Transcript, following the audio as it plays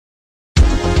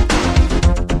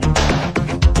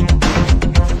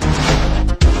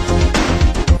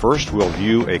First, we'll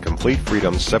view a complete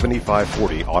Freedom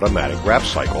 7540 automatic wrap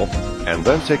cycle, and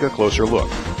then take a closer look.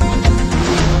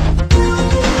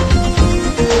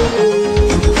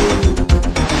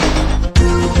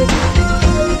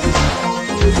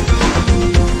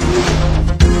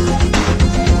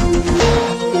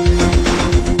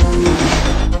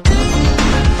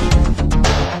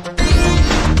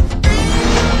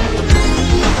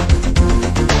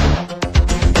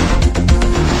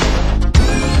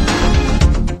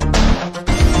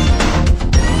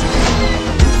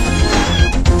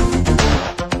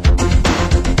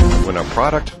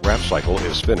 Product wrap cycle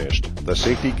is finished, the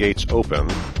safety gates open,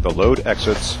 the load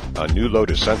exits, a new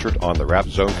load is centered on the wrap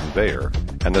zone conveyor,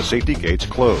 and the safety gates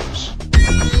close.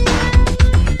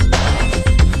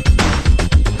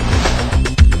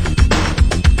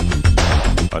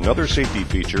 Another safety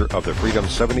feature of the Freedom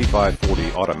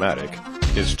 7540 Automatic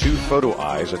is two photo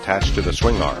eyes attached to the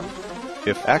swing arm.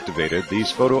 If activated,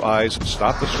 these photo eyes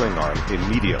stop the swing arm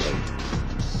immediately.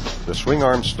 The swing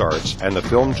arm starts and the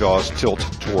film jaws tilt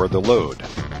toward the load.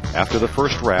 After the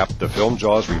first wrap, the film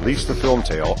jaws release the film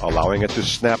tail, allowing it to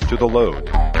snap to the load.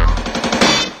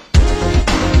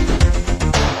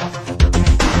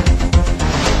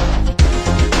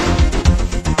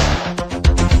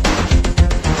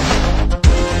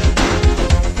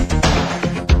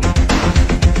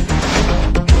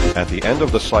 At the end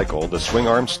of the cycle, the swing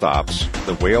arm stops,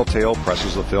 the whale tail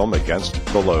presses the film against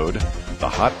the load, the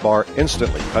hot bar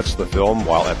instantly cuts the film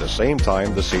while at the same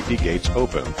time the safety gates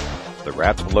open. The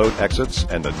wrapped load exits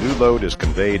and the new load is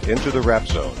conveyed into the wrap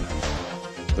zone.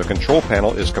 The control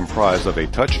panel is comprised of a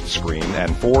touch screen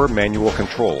and 4 manual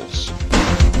controls.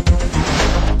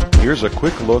 Here's a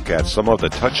quick look at some of the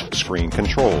touch screen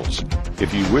controls.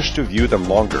 If you wish to view them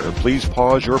longer, please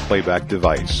pause your playback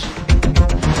device.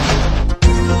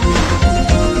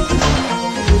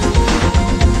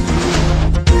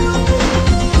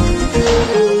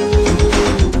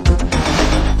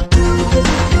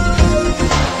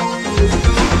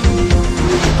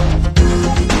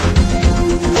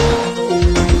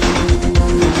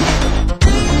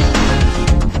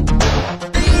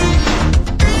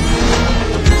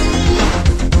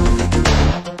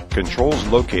 Controls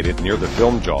located near the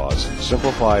film jaws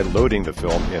simplify loading the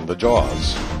film in the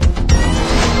jaws.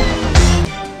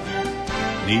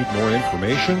 Need more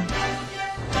information?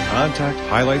 Contact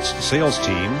Highlight's sales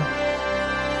team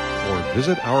or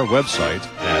visit our website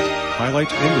at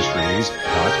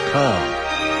highlightindustries.com.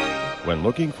 When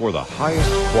looking for the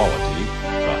highest quality,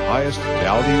 the highest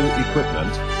value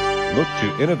equipment, look to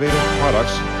innovative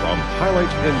products from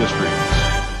Highlight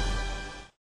Industries.